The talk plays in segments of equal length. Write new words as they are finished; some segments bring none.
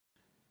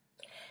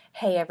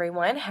Hey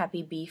everyone,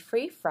 happy Be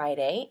Free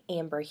Friday.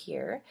 Amber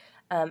here.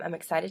 I'm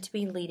excited to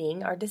be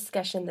leading our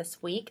discussion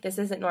this week. This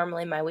isn't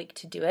normally my week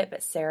to do it,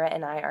 but Sarah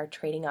and I are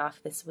trading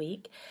off this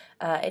week.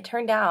 It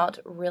turned out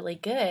really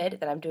good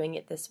that I'm doing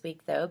it this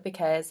week though,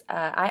 because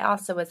I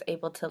also was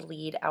able to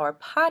lead our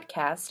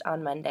podcast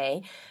on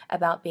Monday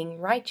about being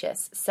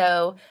righteous.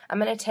 So I'm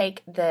going to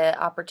take the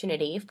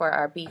opportunity for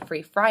our Be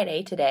Free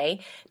Friday today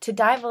to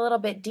dive a little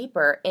bit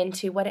deeper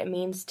into what it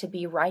means to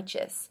be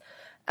righteous.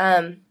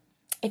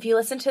 If you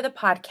listen to the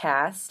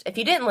podcast, if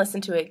you didn't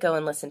listen to it, go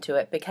and listen to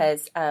it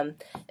because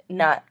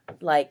not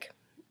like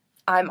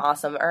I'm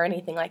awesome or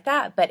anything like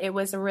that, but it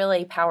was a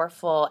really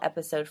powerful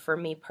episode for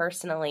me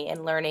personally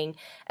in learning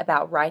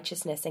about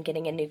righteousness and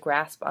getting a new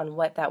grasp on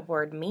what that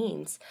word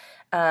means.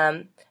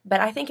 But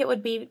I think it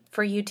would be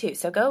for you too.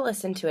 So go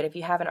listen to it if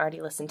you haven't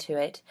already listened to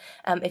it.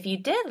 If you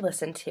did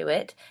listen to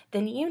it,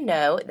 then you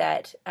know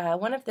that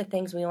one of the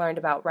things we learned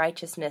about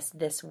righteousness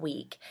this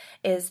week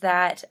is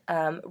that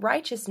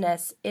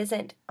righteousness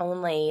isn't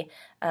only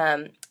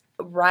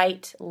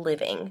right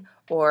living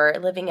or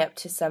living up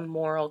to some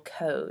moral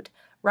code.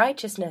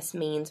 Righteousness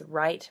means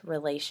right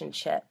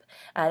relationship.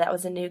 That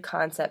was a new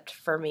concept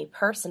for me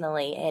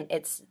personally, and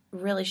it's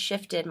really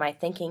shifted my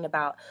thinking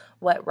about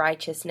what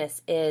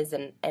righteousness is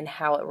and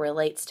how it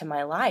relates to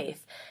my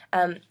life.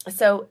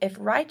 So if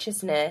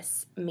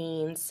righteousness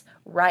means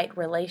right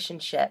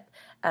relationship,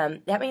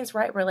 that means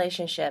right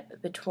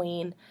relationship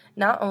between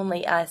not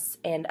only us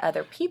and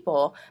other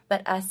people,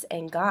 but us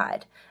and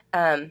God.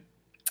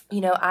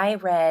 I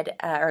read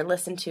or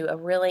listened to a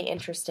really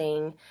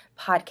interesting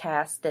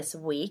podcast this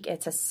week.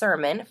 It's a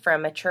sermon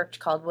from a church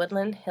called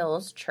Woodland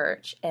Hills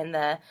Church, and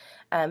the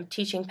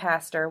teaching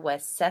pastor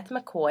was Seth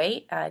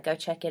McCoy. Go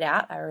check it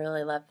out. I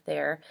really love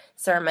their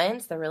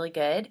sermons. They're really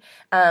good.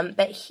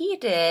 But he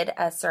did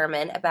a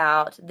sermon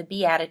about the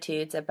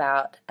Beatitudes,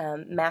 about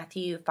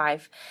Matthew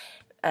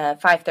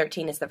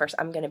 5:13 is the verse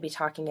I'm going to be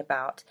talking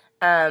about.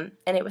 And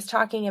it was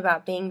talking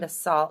about being the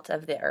salt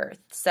of the earth.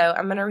 So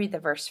I'm going to read the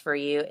verse for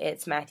you.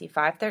 It's Matthew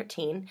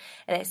 5:13,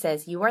 and it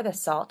says, "You are the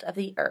salt of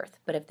the earth,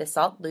 but if the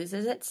salt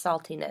loses its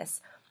saltiness,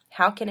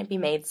 how can it be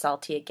made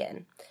salty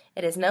again?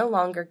 It is no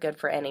longer good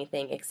for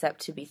anything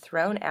except to be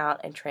thrown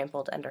out and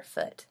trampled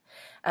underfoot."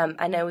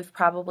 I know we've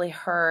probably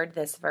heard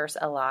this verse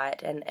a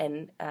lot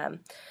and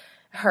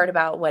heard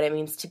about what it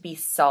means to be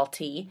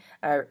salty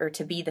or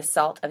to be the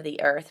salt of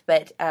the earth,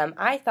 but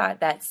I thought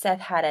that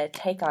Seth had a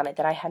take on it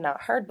that I had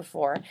not heard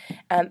before,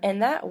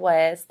 and that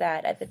was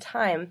that at the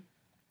time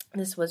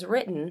this was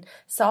written,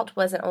 salt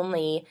wasn't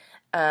only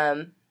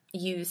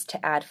used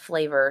to add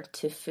flavor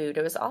to food,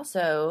 it was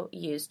also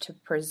used to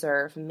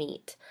preserve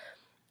meat.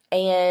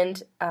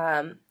 And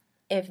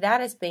if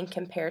that is being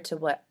compared to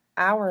what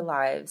our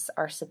lives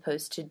are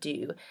supposed to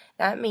do,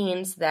 that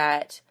means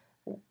that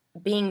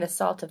being the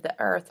salt of the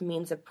earth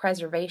means a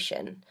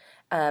preservation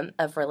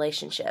of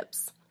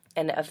relationships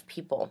and of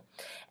people.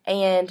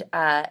 And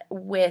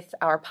with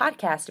our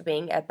podcast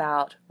being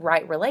about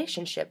right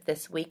relationship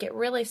this week, it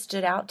really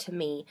stood out to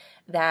me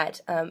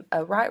that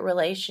a right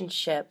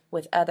relationship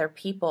with other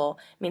people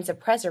means a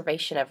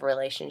preservation of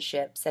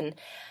relationships. And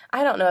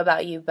I don't know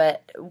about you,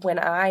 but when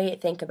I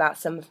think about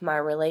some of my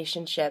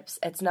relationships,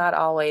 it's not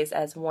always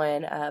as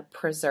one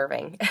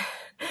preserving.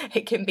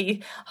 It can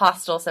be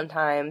hostile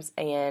sometimes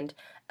and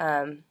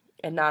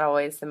not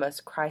always the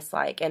most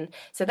Christ-like. And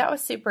so that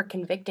was super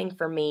convicting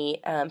for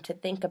me to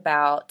think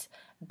about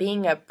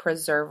being a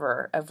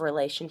preserver of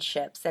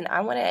relationships. And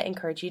I want to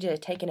encourage you to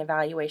take an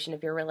evaluation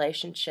of your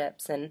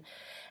relationships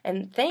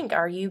and think,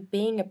 are you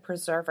being a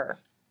preserver?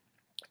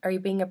 Are you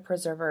being a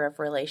preserver of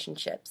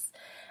relationships?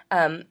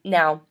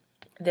 Now,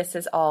 this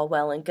is all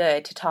well and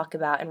good to talk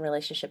about in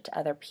relationship to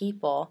other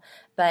people,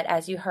 but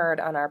as you heard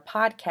on our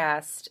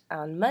podcast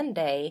on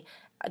Monday,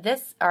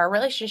 our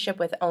relationship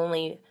with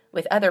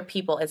other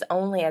people is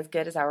only as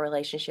good as our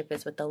relationship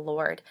is with the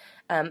Lord.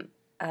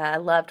 I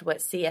loved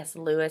what C.S.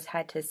 Lewis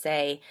had to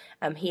say.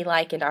 He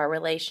likened our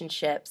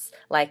relationships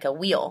like a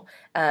wheel,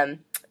 and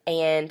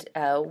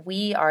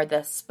we are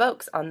the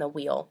spokes on the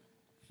wheel.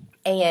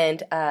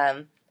 And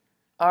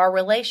our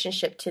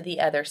relationship to the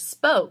other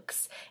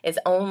spokes is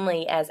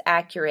only as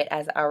accurate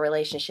as our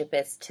relationship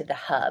is to the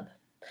hub,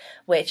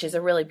 which is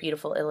a really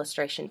beautiful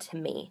illustration to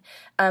me.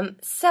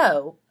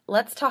 So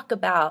let's talk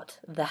about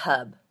the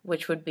hub,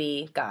 which would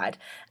be God.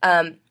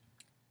 I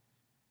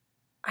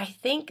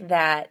think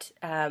that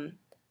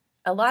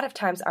a lot of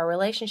times our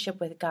relationship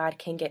with God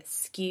can get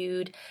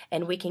skewed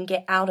and we can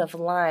get out of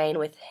line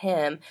with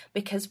Him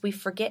because we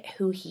forget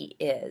who He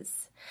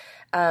is.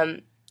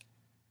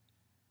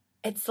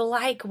 It's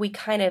like we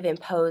kind of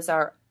impose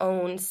our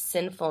own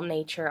sinful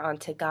nature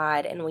onto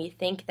God, and we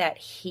think that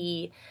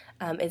He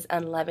is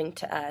unloving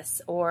to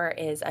us or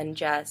is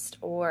unjust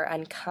or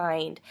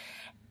unkind.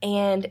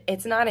 And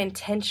it's not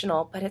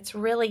intentional, but it's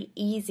really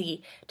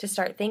easy to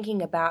start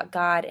thinking about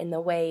God in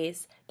the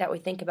ways that we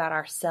think about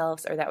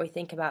ourselves or that we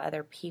think about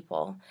other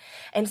people.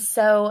 And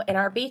so in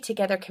our Be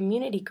Together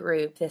community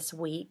group this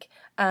week,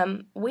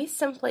 we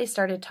simply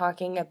started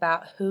talking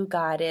about who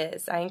God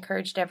is. I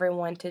encouraged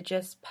everyone to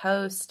just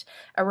post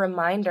a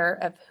reminder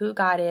of who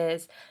God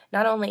is,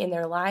 not only in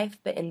their life,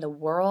 but in the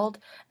world.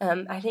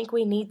 I think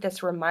we need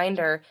this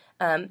reminder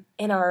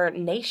in our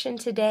nation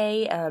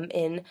today,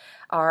 in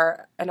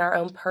our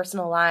own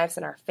personal lives,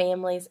 in our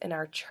families, in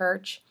our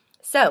church.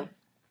 So,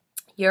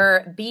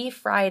 your Be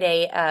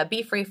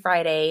Free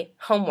Friday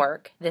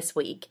homework this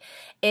week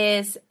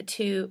is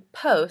to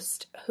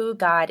post who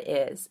God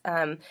is.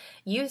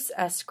 Use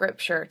a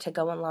scripture to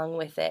go along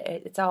with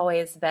it. It's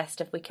always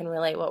best if we can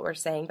relate what we're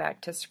saying back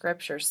to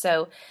scripture.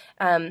 So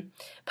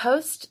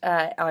post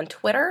on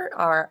Twitter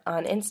or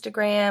on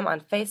Instagram,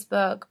 on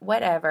Facebook,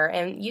 whatever,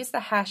 and use the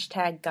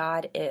hashtag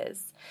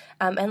GodIs.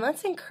 And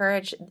let's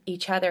encourage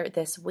each other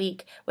this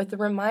week with a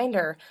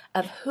reminder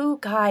of who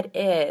God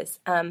is.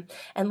 And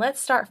let's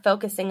start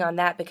focusing on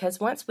that, because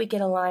once we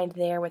get aligned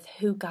there with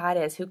who God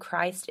is, who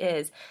Christ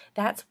is,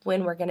 that's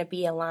when we're going to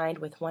be aligned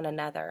with one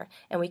another.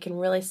 And we can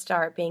really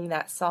start being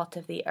that salt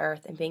of the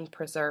earth and being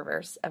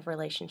preservers of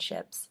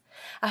relationships.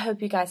 I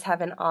hope you guys have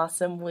an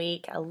awesome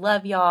week. I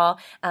love y'all,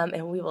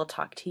 and we will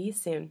talk to you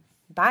soon.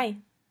 Bye.